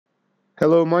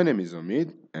Hello, my name is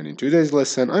Omid, and in today's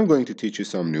lesson, I'm going to teach you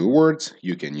some new words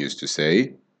you can use to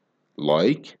say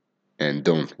like and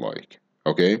don't like.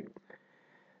 Okay?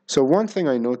 So, one thing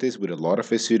I notice with a lot of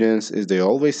students is they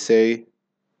always say,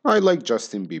 I like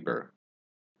Justin Bieber.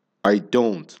 I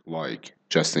don't like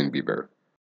Justin Bieber.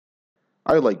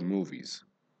 I like movies.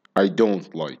 I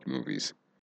don't like movies.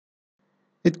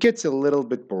 It gets a little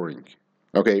bit boring.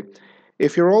 Okay?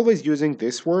 If you're always using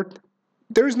this word,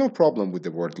 there is no problem with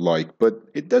the word like, but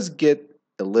it does get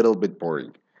a little bit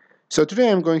boring. So today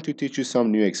I'm going to teach you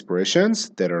some new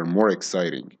expressions that are more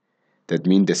exciting, that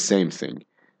mean the same thing.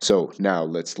 So now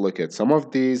let's look at some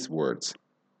of these words.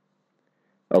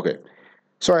 Okay,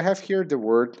 so I have here the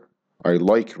word I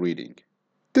like reading.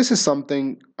 This is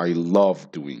something I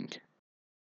love doing.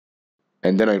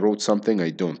 And then I wrote something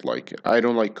I don't like. I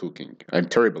don't like cooking. I'm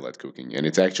terrible at cooking, and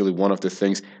it's actually one of the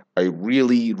things I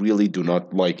really do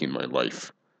not like in my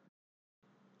life.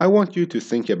 I want you to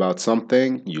think about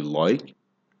something you like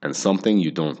and something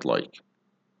you don't like.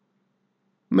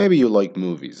 Maybe you like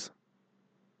movies.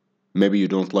 Maybe you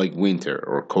don't like winter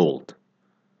or cold.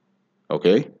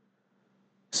 Okay?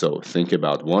 So think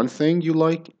about one thing you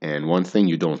like and one thing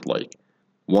you don't like.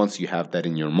 Once you have that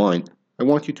in your mind, I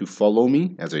want you to follow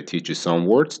me as I teach you some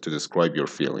words to describe your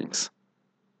feelings.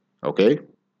 Okay?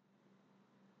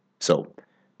 So,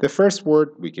 the first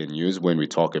word we can use when we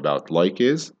talk about like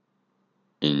is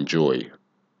enjoy.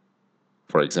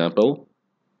 For example,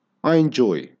 I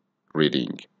enjoy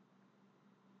reading.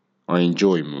 I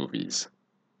enjoy movies.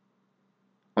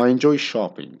 I enjoy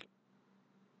shopping.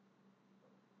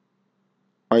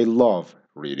 I love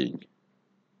reading.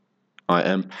 I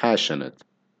am passionate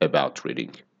about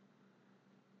reading.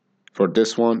 For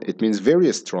this one, it means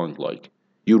very strong like.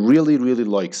 You really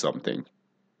like something.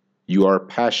 You are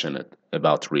passionate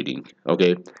about reading,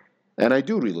 okay? And I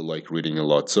do really like reading a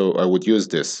lot, so I would use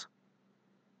this.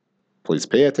 Please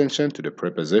pay attention to the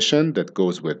preposition that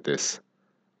goes with this.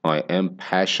 I am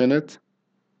passionate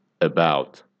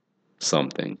about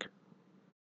something.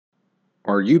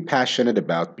 Are you passionate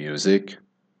about music?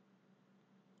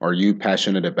 Are you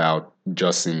passionate about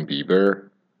Justin Bieber?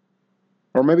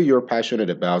 Or maybe you're passionate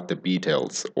about the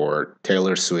Beatles or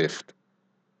Taylor Swift.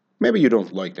 Maybe you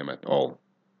don't like them at all.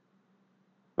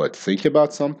 But think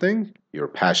about something you're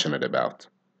passionate about.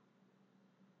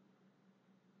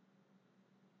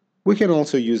 We can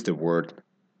also use the word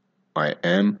I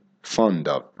am fond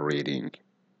of reading.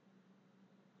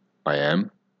 I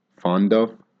am fond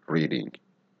of reading.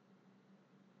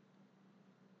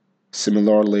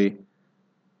 Similarly,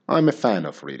 I'm a fan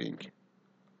of reading.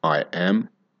 I am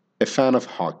a fan of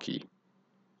hockey.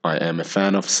 I am a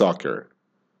fan of soccer.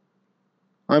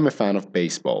 I'm a fan of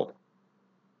baseball.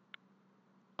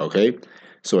 Okay?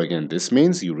 So again, this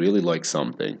means you really like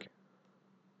something.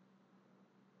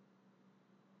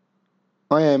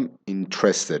 I am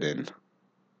interested in.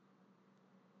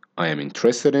 I am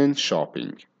interested in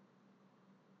shopping.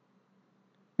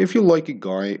 If you like a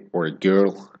guy or a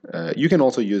girl, you can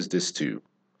also use this too.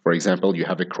 For example, you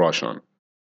have a crush on.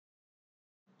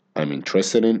 I'm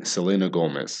interested in Selena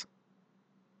Gomez.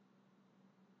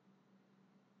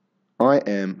 I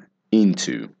am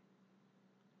into.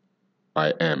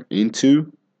 I am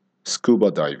into scuba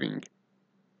diving.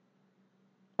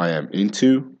 I am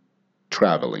into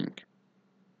traveling.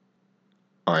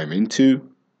 I'm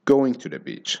into going to the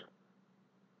beach.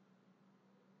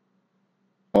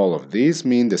 All of these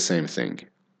mean the same thing,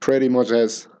 pretty much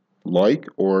as like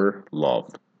or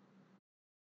love.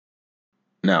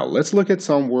 Now let's look at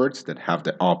some words that have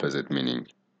the opposite meaning.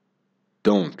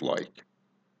 Don't like.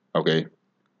 Okay?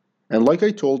 And like I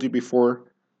told you before,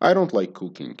 I don't like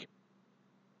cooking.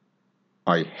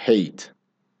 I hate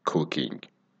cooking.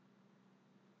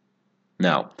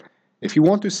 Now, if you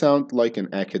want to sound like an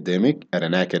academic at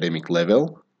an academic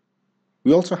level,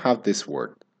 we also have this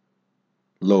word,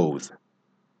 loathe.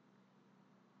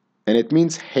 And it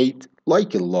means hate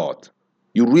like a lot.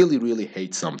 You really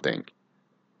hate something.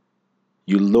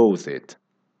 You loathe it.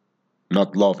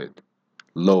 Not love it.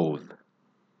 Loathe.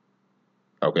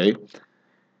 Okay?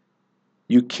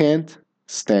 You can't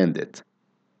stand it.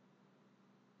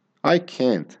 I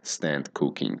can't stand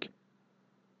cooking.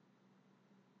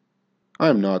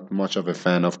 I'm not much of a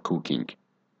fan of cooking.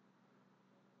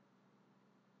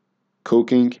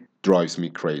 Cooking drives me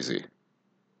crazy.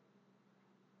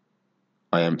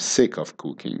 I am sick of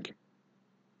cooking.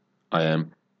 I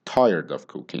am tired of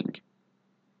cooking.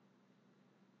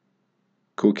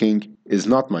 Cooking is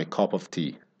not my cup of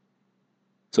tea.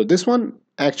 So this one,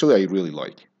 actually, I really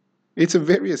like. It's a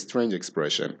very strange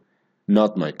expression,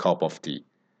 not my cup of tea.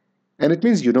 And it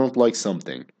means you don't like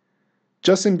something.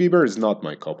 Justin Bieber is not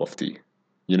my cup of tea.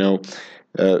 You know,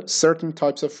 certain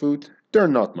types of food, they're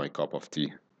not my cup of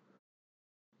tea.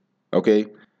 Okay?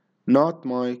 Not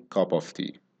my cup of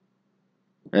tea.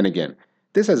 And again,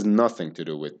 this has nothing to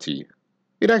do with tea.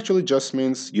 It actually just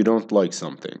means you don't like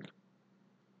something.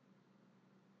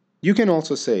 You can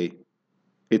also say,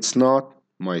 it's not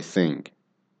my thing.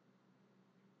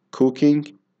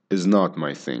 Cooking is not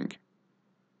my thing.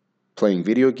 Playing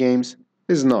video games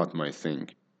is not my thing.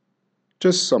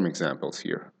 Just some examples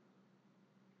here.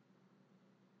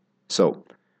 So,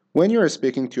 when you're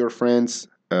speaking to your friends,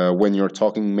 when you're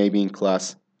talking maybe in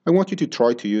class, I want you to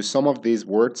try to use some of these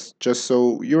words just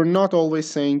so you're not always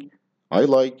saying, I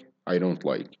like, I don't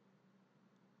like.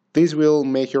 These will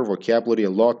make your vocabulary a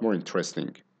lot more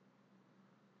interesting.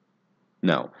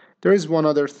 Now, there is one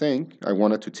other thing I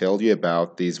wanted to tell you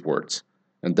about these words,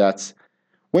 and that's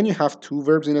when you have two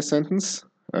verbs in a sentence,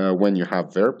 when you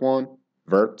have verb 1,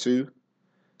 verb 2,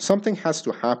 something has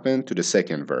to happen to the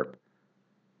second verb.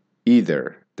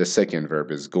 Either the second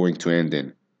verb is going to end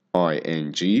in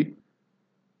ing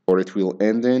or it will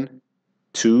end in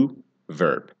to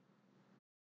verb.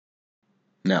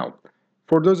 Now,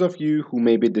 for those of you who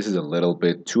maybe this is a little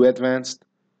bit too advanced,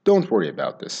 don't worry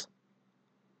about this.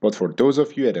 But for those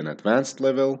of you at an advanced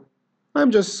level,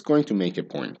 I'm just going to make a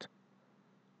point.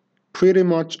 Pretty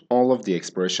much all of the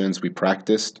expressions we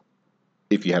practiced,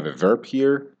 if you have a verb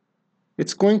here,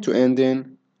 it's going to end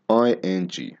in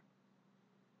ing.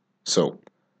 So,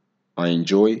 I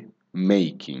enjoy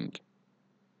making.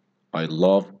 I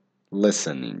love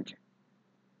listening.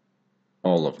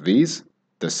 All of these,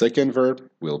 the second verb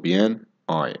will be an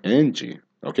ing,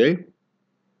 okay?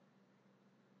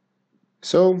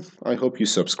 So, I hope you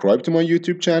subscribe to my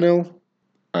YouTube channel.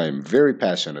 I'm very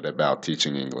passionate about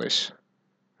teaching English.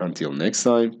 Until next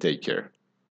time, take care.